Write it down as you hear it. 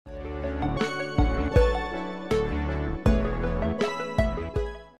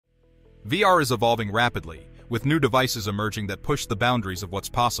VR is evolving rapidly, with new devices emerging that push the boundaries of what's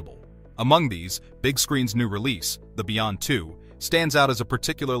possible. Among these, Bigscreen's new release, the Beyond 2, stands out as a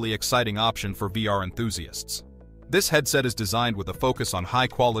particularly exciting option for VR enthusiasts. This headset is designed with a focus on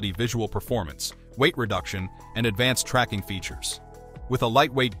high-quality visual performance, weight reduction, and advanced tracking features. With a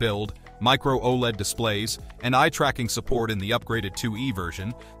lightweight build, Micro-OLED displays, and eye-tracking support in the upgraded 2E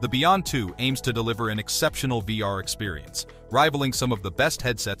version, the Beyond 2 aims to deliver an exceptional VR experience, rivaling some of the best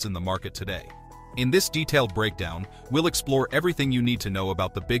headsets in the market today. In this detailed breakdown, we'll explore everything you need to know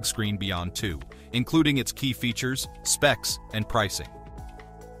about the Bigscreen Beyond 2, including its key features, specs, and pricing.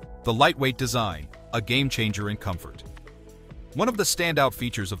 The lightweight design, a game-changer in comfort. One of the standout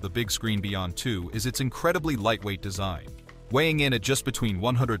features of the Bigscreen Beyond 2 is its incredibly lightweight design. Weighing in at just between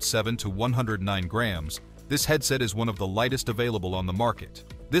 107 to 109 grams, this headset is one of the lightest available on the market.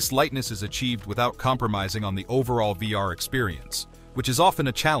 This lightness is achieved without compromising on the overall VR experience, which is often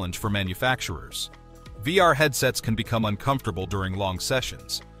a challenge for manufacturers. VR headsets can become uncomfortable during long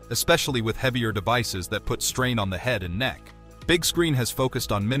sessions, especially with heavier devices that put strain on the head and neck. Bigscreen has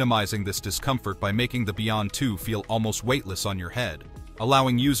focused on minimizing this discomfort by making the Beyond 2 feel almost weightless on your head,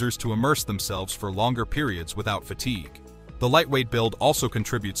 allowing users to immerse themselves for longer periods without fatigue. The lightweight build also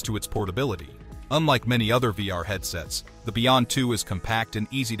contributes to its portability. Unlike many other VR headsets, the Beyond 2 is compact and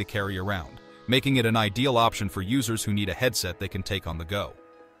easy to carry around, making it an ideal option for users who need a headset they can take on the go.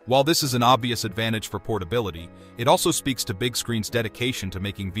 While this is an obvious advantage for portability, it also speaks to Bigscreen's dedication to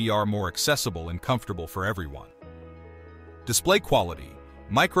making VR more accessible and comfortable for everyone. Display quality,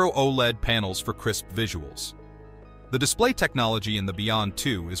 Micro-OLED panels for crisp visuals. The display technology in the Beyond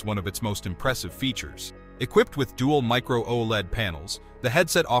 2 is one of its most impressive features. Equipped with dual Micro-OLED panels, the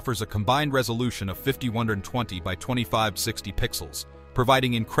headset offers a combined resolution of 5120 by 2560 pixels,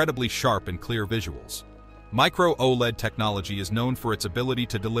 providing incredibly sharp and clear visuals. Micro-OLED technology is known for its ability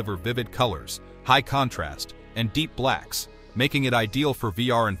to deliver vivid colors, high contrast, and deep blacks, making it ideal for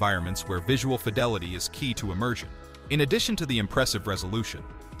VR environments where visual fidelity is key to immersion. In addition to the impressive resolution,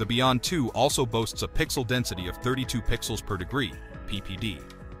 the Beyond 2 also boasts a pixel density of 32 pixels per degree, PPD,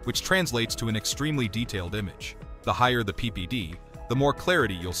 which translates to an extremely detailed image. The higher the PPD, the more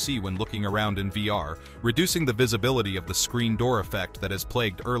clarity you'll see when looking around in VR, reducing the visibility of the screen door effect that has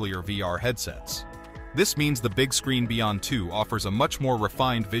plagued earlier VR headsets. This means the Bigscreen Beyond 2 offers a much more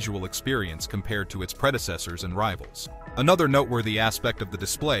refined visual experience compared to its predecessors and rivals. Another noteworthy aspect of the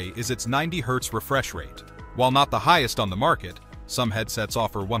display is its 90 Hz refresh rate. While not the highest on the market, some headsets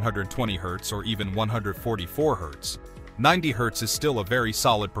offer 120 Hz or even 144 Hz. 90 Hz is still a very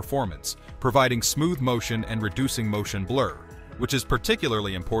solid performance, providing smooth motion and reducing motion blur, which is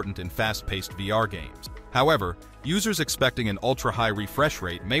particularly important in fast-paced VR games. However, users expecting an ultra-high refresh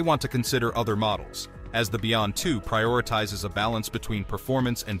rate may want to consider other models, as the Beyond 2 prioritizes a balance between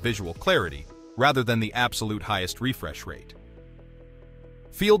performance and visual clarity, rather than the absolute highest refresh rate.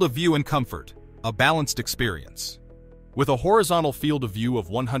 Field of view and comfort, a balanced experience. With a horizontal field of view of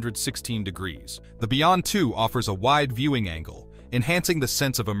 116 degrees, the Beyond 2 offers a wide viewing angle, enhancing the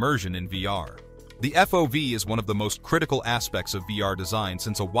sense of immersion in VR. The FOV is one of the most critical aspects of VR design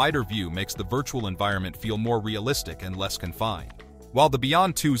since a wider view makes the virtual environment feel more realistic and less confined. While the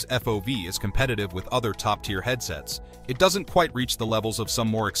Beyond 2's FOV is competitive with other top-tier headsets, it doesn't quite reach the levels of some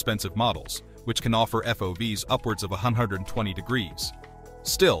more expensive models, which can offer FOVs upwards of 120 degrees.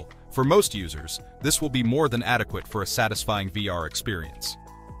 Still, for most users, this will be more than adequate for a satisfying VR experience.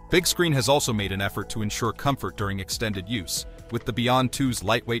 Bigscreen has also made an effort to ensure comfort during extended use, with the Beyond 2's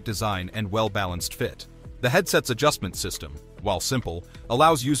lightweight design and well-balanced fit. The headset's adjustment system, while simple,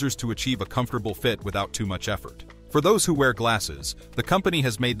 allows users to achieve a comfortable fit without too much effort. For those who wear glasses, the company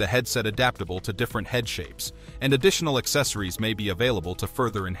has made the headset adaptable to different head shapes, and additional accessories may be available to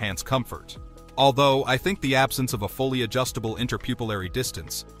further enhance comfort. Although I think the absence of a fully adjustable interpupillary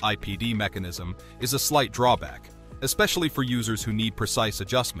distance (IPD) mechanism is a slight drawback, especially for users who need precise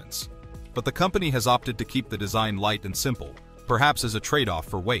adjustments. But the company has opted to keep the design light and simple, perhaps as a trade-off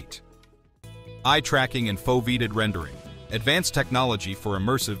for weight. Eye tracking and Foveated rendering, advanced technology for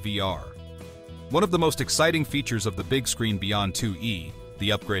immersive VR. One of the most exciting features of the Bigscreen Beyond 2E, the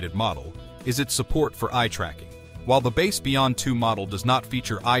upgraded model, is its support for eye tracking. While the base Beyond 2 model does not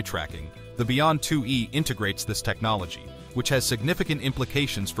feature eye tracking, the Beyond 2E integrates this technology, which has significant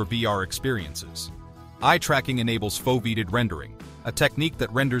implications for VR experiences. Eye tracking enables Foveated rendering, a technique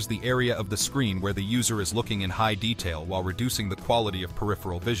that renders the area of the screen where the user is looking in high detail while reducing the quality of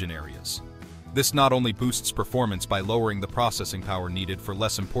peripheral vision areas. This not only boosts performance by lowering the processing power needed for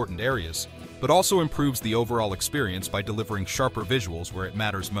less important areas, but also improves the overall experience by delivering sharper visuals where it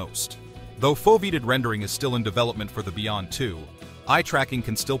matters most. Though Foveated rendering is still in development for the Beyond 2, eye tracking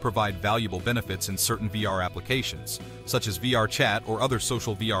can still provide valuable benefits in certain VR applications, such as VR chat or other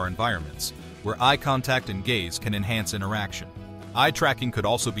social VR environments, where eye contact and gaze can enhance interaction. Eye tracking could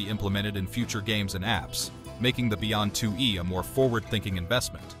also be implemented in future games and apps, making the Beyond 2E a more forward-thinking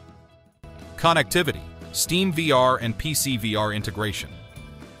investment. Connectivity, SteamVR and PC VR integration.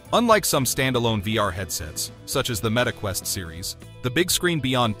 Unlike some standalone VR headsets, such as the MetaQuest series, the Bigscreen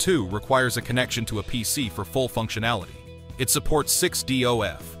Beyond 2 requires a connection to a PC for full functionality. It supports 6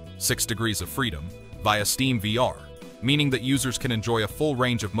 DOF, 6 degrees of freedom, via SteamVR, meaning that users can enjoy a full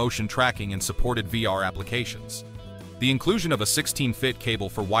range of motion tracking in supported VR applications. The inclusion of a 16-fit cable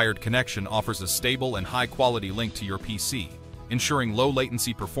for wired connection offers a stable and high-quality link to your PC, ensuring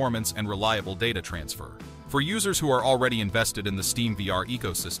low-latency performance and reliable data transfer. For users who are already invested in the SteamVR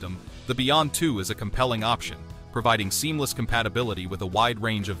ecosystem, the Beyond 2 is a compelling option, providing seamless compatibility with a wide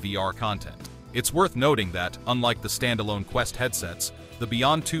range of VR content. It's worth noting that, unlike the standalone Quest headsets, the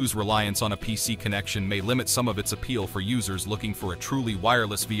Beyond 2's reliance on a PC connection may limit some of its appeal for users looking for a truly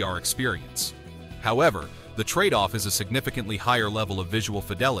wireless VR experience. However, the trade-off is a significantly higher level of visual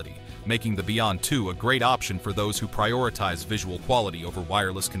fidelity, making the Beyond 2 a great option for those who prioritize visual quality over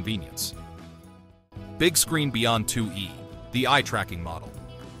wireless convenience. Bigscreen Beyond 2E, the eye tracking model.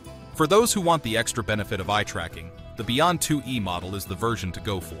 For those who want the extra benefit of eye tracking, the Beyond 2E model is the version to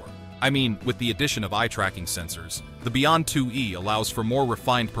go for. I mean, with the addition of eye tracking sensors, the Beyond 2E allows for more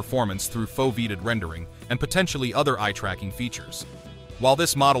refined performance through Foveated rendering and potentially other eye tracking features. While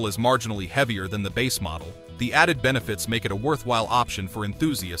this model is marginally heavier than the base model, the added benefits make it a worthwhile option for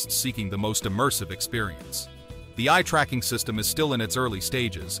enthusiasts seeking the most immersive experience. The eye tracking system is still in its early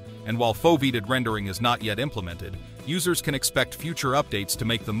stages, and while Foveated rendering is not yet implemented, users can expect future updates to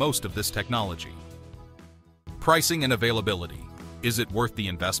make the most of this technology. Pricing and availability. Is it worth the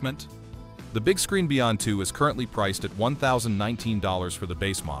investment? The Bigscreen Beyond 2 is currently priced at $1,019 for the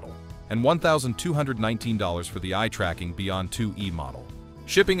base model, and $1,219 for the eye tracking Beyond 2E model.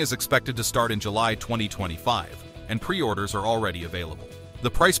 Shipping is expected to start in July 2025, and pre-orders are already available. The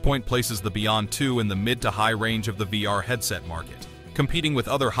price point places the Beyond 2 in the mid to high range of the VR headset market, competing with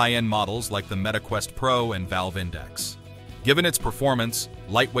other high-end models like the MetaQuest Pro and Valve Index. Given its performance,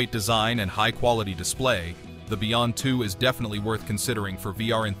 lightweight design, and high-quality display, the Beyond 2 is definitely worth considering for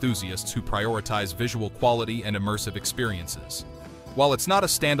VR enthusiasts who prioritize visual quality and immersive experiences. While it's not a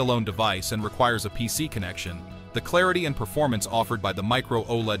standalone device and requires a PC connection, the clarity and performance offered by the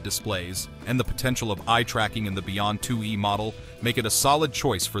Micro-OLED displays and the potential of eye tracking in the Beyond 2E model make it a solid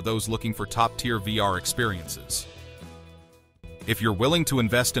choice for those looking for top-tier VR experiences. If you're willing to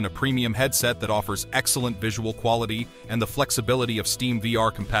invest in a premium headset that offers excellent visual quality and the flexibility of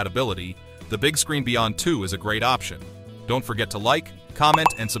SteamVR compatibility, the Bigscreen Beyond 2 is a great option. Don't forget to like, comment,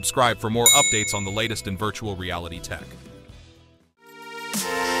 and subscribe for more updates on the latest in virtual reality tech.